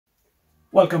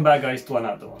Welcome back guys to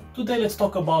another one. Today let's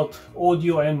talk about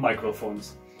audio and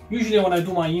microphones. Usually when I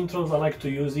do my intros I like to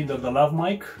use either the lav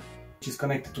mic, which is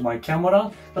connected to my camera,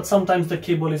 but sometimes the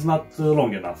cable is not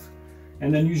long enough.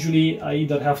 And then usually I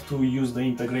either have to use the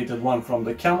integrated one from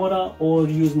the camera or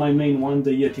use my main one,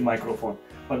 the Yeti microphone.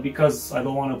 But because I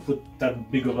don't want to put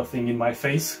that big of a thing in my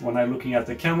face when I'm looking at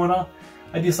the camera,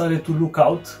 I decided to look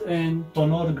out, and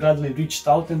TONOR gradually reached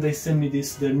out and they sent me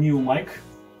their new mic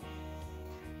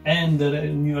and the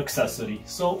new accessory.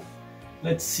 So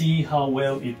let's see how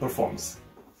well it performs.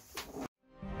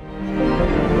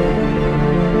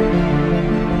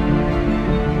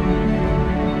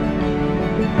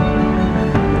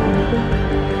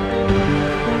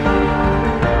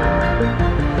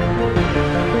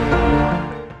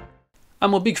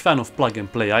 I'm a big fan of plug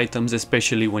and play items,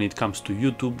 especially when it comes to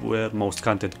YouTube, where most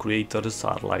content creators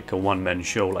are like a one-man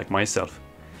show like myself.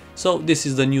 So this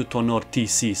is the new TONOR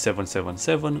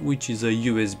TC-777, which is a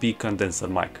USB condenser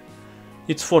mic.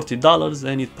 It's $40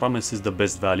 and it promises the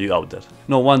best value out there.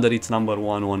 No wonder it's number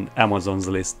one on Amazon's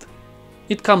list.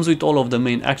 It comes with all of the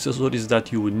main accessories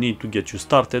that you would need to get you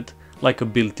started, like a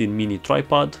built-in mini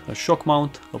tripod, a shock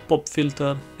mount, a pop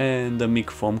filter and a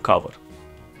mic foam cover.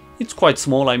 It's quite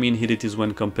small, I mean here it is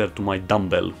when compared to my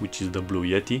dumbbell, which is the Blue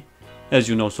Yeti. As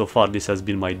you know, so far this has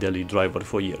been my daily driver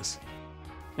for years.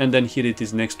 And then here it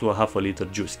is next to a half-a liter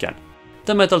juice can.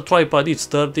 The metal tripod is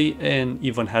sturdy and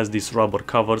even has these rubber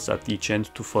covers at each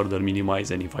end to further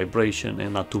minimize any vibration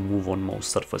and not to move on most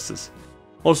surfaces.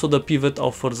 Also the pivot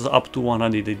offers up to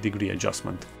 180-degree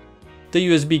adjustment. The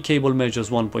USB cable measures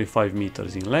 1.5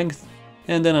 meters in length.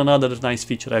 And then another nice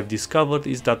feature I've discovered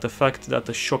is that the fact that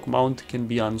the shock mount can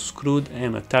be unscrewed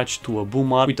and attached to a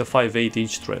boom arm with a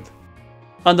 5/8" thread.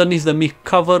 Underneath the mic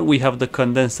cover we have the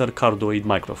condenser cardioid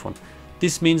microphone.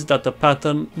 This means that the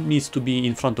pattern needs to be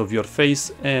in front of your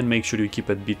face, and make sure you keep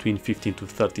it between 15 to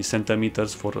 30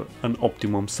 centimeters for an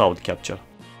optimum sound capture.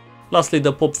 Lastly,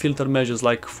 the pop filter measures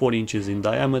like 4 inches in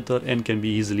diameter and can be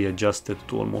easily adjusted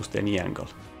to almost any angle.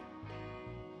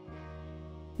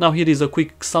 Now here is a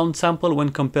quick sound sample when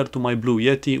compared to my Blue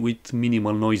Yeti with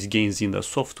minimal noise gains in the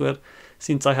software,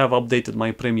 since I have updated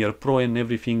my Premiere Pro and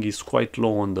everything is quite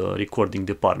low on the recording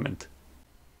department.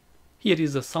 Here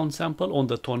is a sound sample on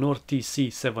the TONOR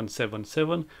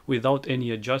TC-777 without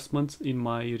any adjustments in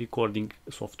my recording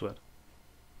software.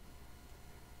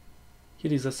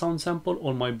 Here is a sound sample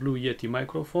on my Blue Yeti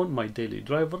microphone, my daily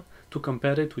driver, to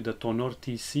compare it with the TONOR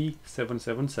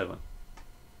TC-777.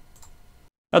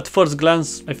 At first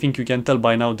glance, I think you can tell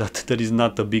by now that there is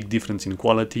not a big difference in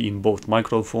quality in both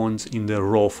microphones in their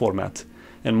raw format.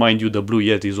 And mind you, the Blue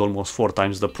Yeti is almost 4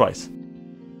 times the price.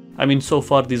 I mean, so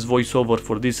far this voiceover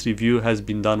for this review has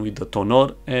been done with the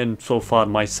TONOR, and so far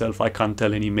myself I can't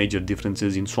tell any major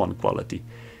differences in sound quality.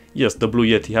 Yes, the Blue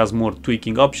Yeti has more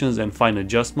tweaking options and fine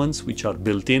adjustments which are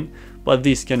built in, but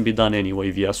this can be done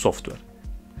anyway via software.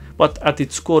 But at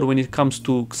its core, when it comes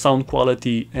to sound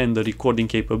quality and the recording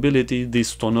capability,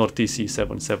 this TONOR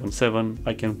TC-777,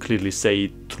 I can clearly say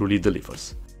it truly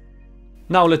delivers.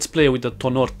 Now let's play with the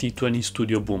TONOR T20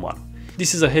 Studio Boom Arm.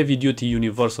 This is a heavy-duty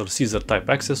universal scissor type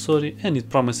accessory and it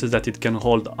promises that it can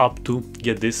hold up to,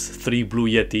 get this, 3 Blue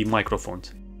Yeti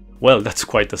microphones. Well, that's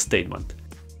quite a statement.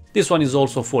 This one is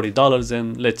also $40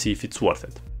 and let's see if it's worth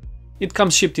it. It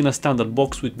comes shipped in a standard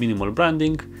box with minimal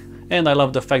branding, and I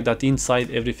love the fact that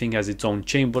inside everything has its own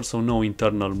chamber, so no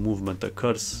internal movement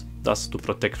occurs, thus to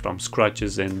protect from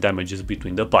scratches and damages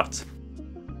between the parts.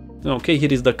 Okay,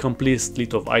 here is the complete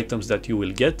list of items that you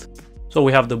will get. So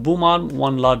we have the boom arm,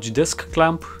 one large desk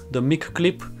clamp, the mic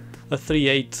clip, a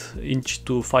 3/8"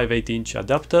 to 5/8"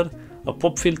 adapter, a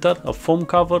pop filter, a foam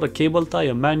cover, a cable tie,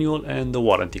 a manual and the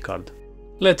warranty card.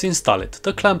 Let's install it.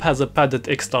 The clamp has a padded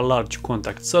extra large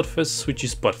contact surface, which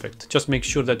is perfect. Just make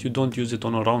sure that you don't use it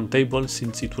on a round table,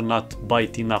 since it will not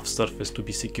bite enough surface to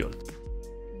be secured.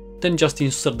 Then just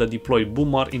insert the deployed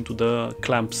boom arm into the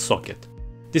clamp socket.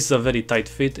 This is a very tight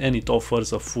fit and it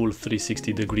offers a full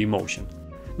 360-degree motion.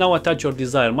 Now attach your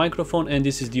desired microphone, and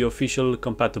this is the official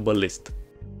compatible list.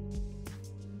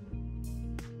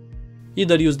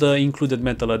 Either use the included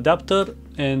metal adapter,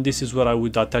 and this is where I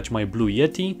would attach my Blue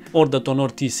Yeti, or the TONOR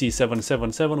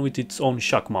TC-777 with its own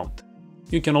shock mount.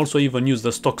 You can also even use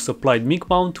the stock supplied mic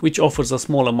mount, which offers a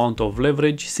small amount of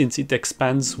leverage since it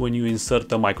expands when you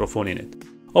insert a microphone in it.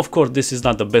 Of course, this is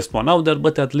not the best one out there,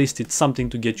 but at least it's something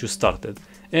to get you started.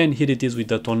 And here it is with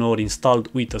the TONOR installed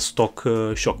with a stock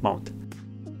shock mount.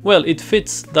 Well, it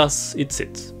fits, thus it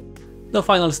sits. The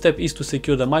final step is to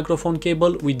secure the microphone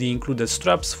cable with the included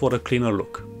straps for a cleaner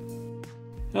look.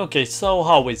 Okay, so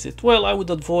how is it? Well, I would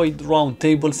avoid round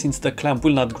tables since the clamp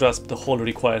will not grasp the whole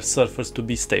required surface to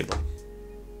be stable.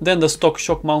 Then the stock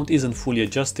shock mount isn't fully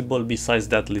adjustable, besides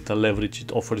that little leverage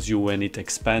it offers you when it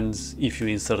expands if you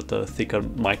insert a thicker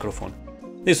microphone.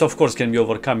 This of course can be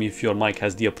overcome if your mic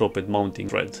has the appropriate mounting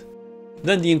thread.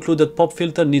 Then the included pop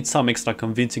filter needs some extra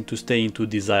convincing to stay into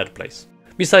desired place.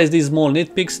 Besides these small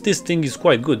nitpicks, this thing is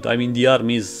quite good. I mean, the arm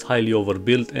is highly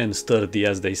overbuilt and sturdy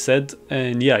as they said,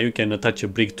 and yeah, you can attach a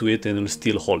brick to it and it'll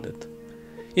still hold it.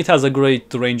 It has a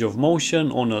great range of motion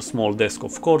on a small desk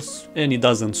of course, and it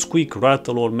doesn't squeak,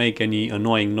 rattle or make any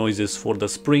annoying noises for the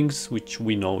springs, which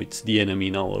we know it's the enemy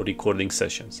in our recording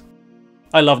sessions.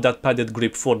 I love that padded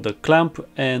grip for the clamp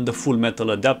and the full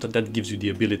metal adapter that gives you the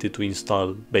ability to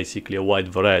install basically a wide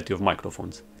variety of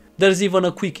microphones. There's even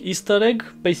a quick Easter egg,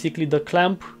 basically the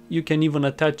clamp, you can even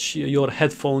attach your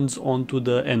headphones onto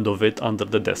the end of it under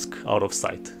the desk, out of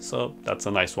sight, so that's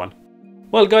a nice one.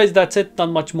 Well guys, that's it, not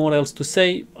much more else to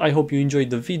say. I hope you enjoyed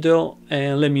the video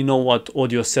and let me know what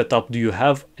audio setup do you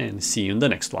have, and see you in the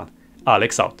next one.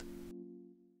 Alex out.